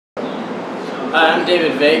I'm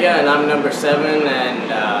David Vega, and I'm number 7,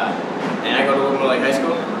 and I go to Woodmore Lake High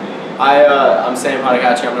School. I'm Sam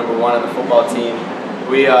Padagachi. I'm number 1 on the football team.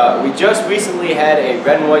 We just recently had a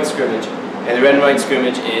red and white scrimmage, and the red and white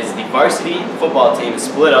scrimmage is the varsity football team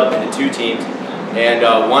split up into 2 teams, and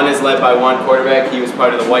one is led by one quarterback. He was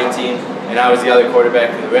part of the white team, and I was the other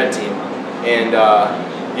quarterback for the red team. And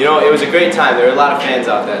you know, it was a great time. There were a lot of fans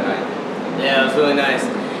out that night. Yeah, it was really nice.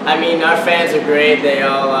 I mean, our fans are great. They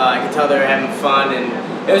all, I could tell they were having fun, and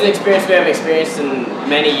it was an experience we haven't experienced in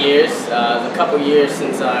many years. It was a couple years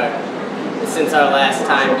since our last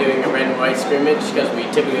time doing a red and white scrimmage, because we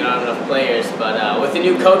typically don't have enough players. But with the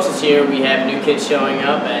new coaches here, we have new kids showing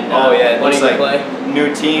up and oh yeah, it looks like play. New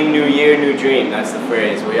team, new year, new dream. That's the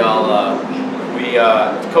phrase. We all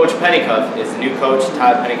Coach Pennycuff is the new coach,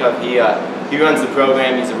 Todd Pennycuff. He runs the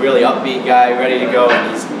program. He's a really upbeat guy, ready to go,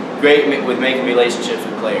 and he's great with making relationships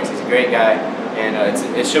with players. He's a great guy, and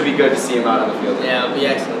it should be good to see him out on the field. Yeah, it'll be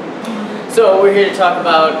excellent. So we're here to talk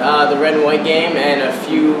about the red and white game and a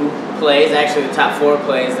few plays, actually the top 4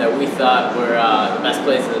 plays that we thought were the best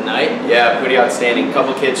plays of the night. Yeah, pretty outstanding. A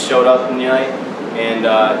couple kids showed up in the night, and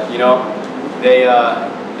you know,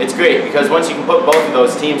 it's great because once you can put both of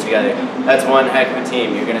those teams together, that's one heck of a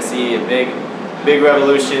team. You're going to see a big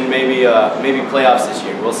revolution, maybe playoffs this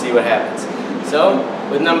year. We'll see what happens. So,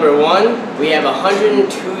 with number 1, we have a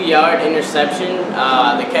 102-yard interception.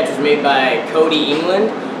 The catch was made by Cody England,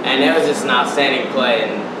 and it was just an outstanding play.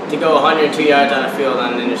 And to go 102 yards on the field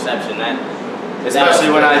on an interception,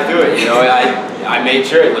 especially when I threw it, you know, I made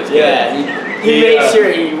sure it looked good. Yeah, he made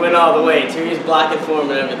sure he went all the way too. He was blocking for him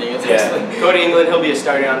and everything. Yeah. Cody England, he'll be a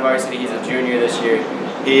starter on varsity. He's a junior this year.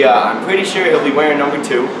 I'm pretty sure he'll be wearing number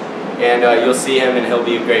 2, and you'll see him, and he'll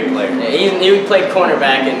be a great player. Yeah, he played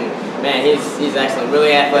cornerback, and man, he's excellent.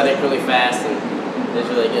 Really athletic, really fast, and it's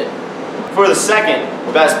really good. For the second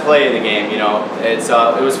best play of the game, you know, it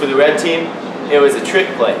was for the red team. It was a trick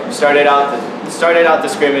play. We started out the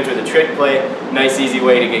scrimmage with a trick play, nice easy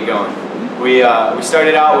way to get going. We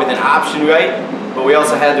started out with an option right, but we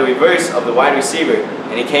also had the reverse of the wide receiver,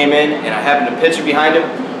 and he came in, and I happened to pitch it behind him,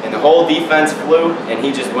 and the whole defense flew, and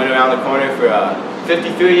he just went around the corner for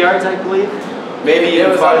 53 yards, I believe. Maybe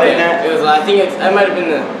even farther than that. It was. I think it might have been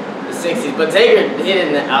the 60s, but Zager did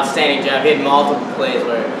an outstanding job. He had multiple plays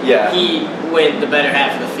where he went the better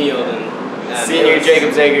half of the field. And senior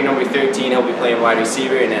Jacob Zager, number 13, he'll be playing wide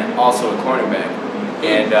receiver and then also a cornerback.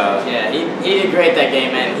 And yeah, he did great that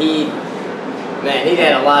game, man. He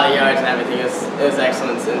had a lot of yards and everything. It was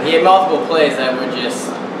excellent. And he had multiple plays that were just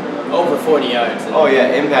over 40 yards. Oh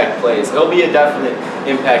yeah, impact plays. He'll be a definite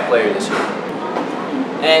impact player this year.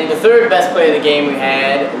 And the third best play of the game we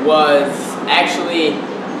had was actually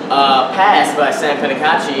pass by Sam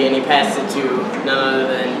Padagachi, and he passed it to none other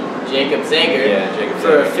than Jacob Zager,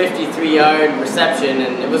 for a 53-yard reception,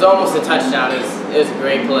 and it was almost a touchdown. It was a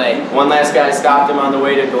great play. One last guy stopped him on the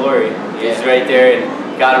way to glory. He was right there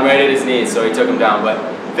and got him right at his knees, so he took him down. But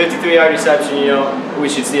 53-yard reception, you know, we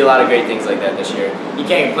should see a lot of great things like that this year. You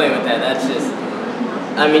can't complain with that. That's just,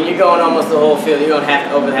 I mean, you're going almost the whole field. You're going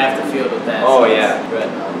over half the field with that. Oh, so yeah.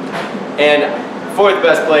 And fourth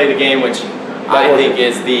best play of the game, which I think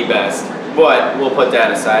is the best, but we'll put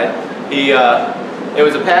that aside. It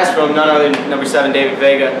was a pass from none other than number 7, David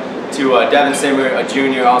Vega, to Devin Simmer, a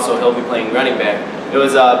junior. Also, he'll be playing running back. It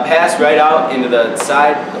was a pass right out into the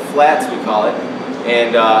side, the flats we call it,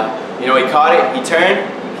 and you know, he caught it.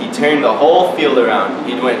 He turned the whole field around.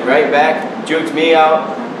 He went right back, juked me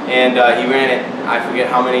out, and he ran it. I forget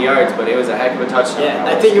how many yards, but it was a heck of a touchdown. Yeah,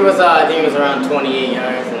 I think it was around 28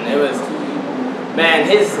 yards, and it was. Man,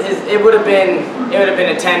 it would have been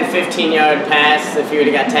a 10, 15-yard pass if he would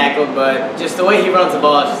have got tackled, but just the way he runs the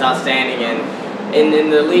ball is just outstanding. And in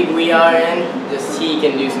the league we are in, he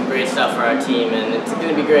can do some great stuff for our team, and it's going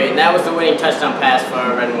to be great. And that was the winning touchdown pass for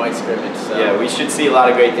our red and white scrimmage. So. Yeah, we should see a lot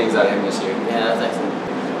of great things out of him this year. Yeah, that was excellent.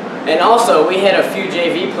 And also, we had a few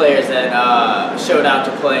JV players that showed out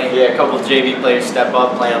to play. Yeah, a couple of JV players step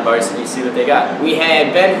up, play on varsity, see what they got. We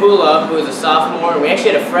had Ben Hula, who is a sophomore, and we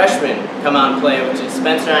actually had a freshman come out and play, which is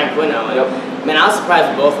Spencer Anquino. Yep. Man, I was surprised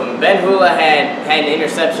with both of them. Ben Hula had an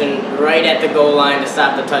interception right at the goal line to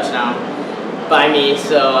stop the touchdown by me,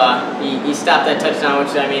 so he stopped that touchdown,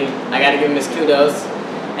 which, I mean, I got to give him his kudos.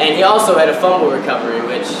 And he also had a fumble recovery,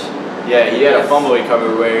 which... Yeah, he had a fumble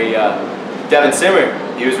recovery where Devin Simmer,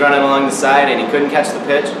 he was running along the side and he couldn't catch the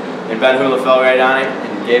pitch, and Ben Hula fell right on it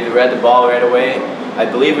and gave the red the ball right away. I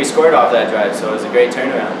believe we scored off that drive, so it was a great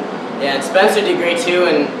turnaround. Yeah, and Spencer did great too,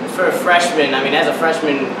 and for a freshman, I mean, as a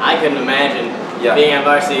freshman, I couldn't imagine being on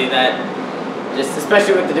varsity. That, just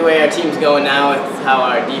especially with the way our team's going now, with how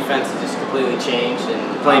our defense is just completely changed. And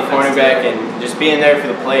playing cornerback and just being there for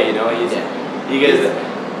the play, you know. He's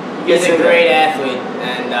a great athlete,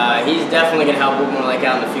 and he's definitely going to help Whitmore Lake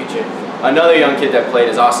out in the future. Another young kid that played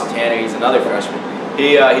is Austin Tanner. He's another freshman.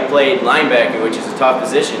 He played linebacker, which is a tough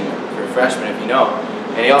position for a freshman, if you know.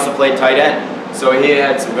 And he also played tight end, so he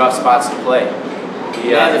had some rough spots to play.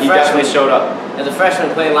 He definitely showed up. As a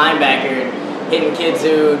freshman playing linebacker, hitting kids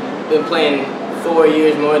who've been playing 4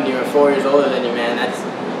 years more than you or 4 years older than you, man,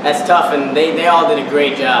 that's tough. And they all did a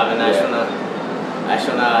great job, and I just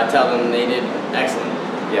wanna tell them they did excellent.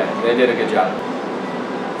 Yeah, they did a good job.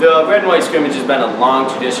 The red and white scrimmage has been a long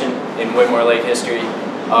tradition in Whitmore Lake history.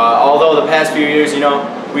 Although the past few years, you know,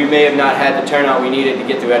 we may have not had the turnout we needed to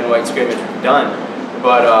get the red and white scrimmage done.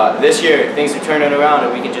 But this year, things are turning around,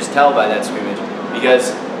 and we can just tell by that scrimmage.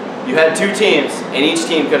 Because you had two teams, and each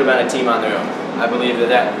team could have been a team on their own. I believe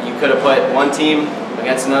that you could have put one team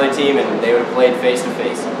against another team, and they would have played face to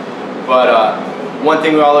face. But one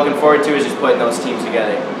thing we're all looking forward to is just putting those teams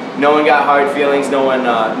together. No one got hard feelings. No one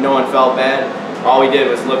felt bad. All we did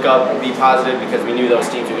was look up and be positive because we knew those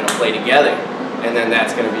teams were going to play together, and then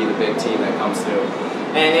that's going to be the big team that comes through.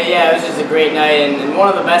 And yeah, it was just a great night, and one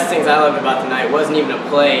of the best things I loved about the night wasn't even a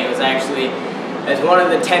play. It was actually, as one of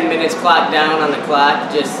the 10 minutes clocked down on the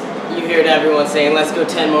clock, just you heard everyone saying, let's go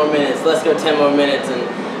 10 more minutes, let's go 10 more minutes. And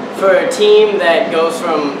for a team that goes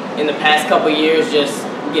from, in the past couple years, just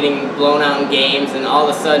getting blown out in games, and all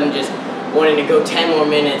of a sudden just wanting to go 10 more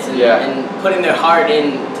minutes and putting their heart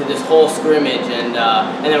into this whole scrimmage, and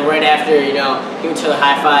then right after, you know, give each other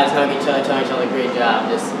high fives, hug each other, tell each other great job.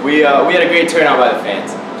 We had a great turnout by the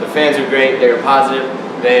fans. The fans were great. They were positive.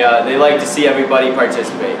 They like to see everybody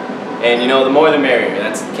participate, and you know, the more the merrier.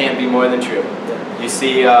 That can't be more than true. You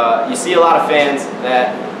see a lot of fans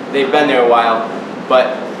that they've been there a while,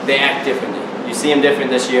 but they act differently. You see them different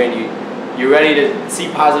this year, and you're ready to see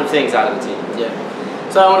positive things out of the team. Yeah.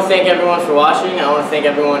 So I want to thank everyone for watching. I want to thank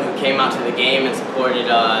everyone who came out to the game and supported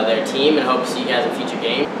their team, and hope to see you guys in future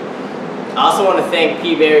games. I also want to thank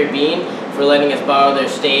P. Barry Bean for letting us borrow their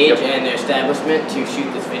stage and their establishment to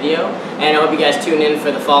shoot this video. And I hope you guys tune in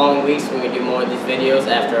for the following weeks when we do more of these videos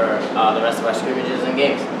after the rest of our scrimmages and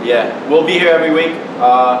games. Yeah, we'll be here every week.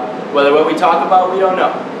 Whether what we talk about, we don't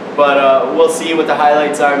know. But we'll see what the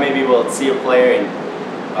highlights are. Maybe we'll see a player,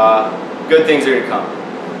 and good things are to come.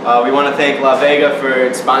 We want to thank La Vega for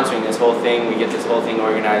sponsoring this whole thing. We get this whole thing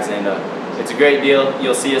organized, and it's a great deal.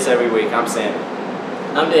 You'll see us every week. I'm Sam.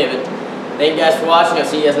 I'm David. Thank you guys for watching. I'll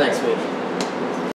see you guys next week.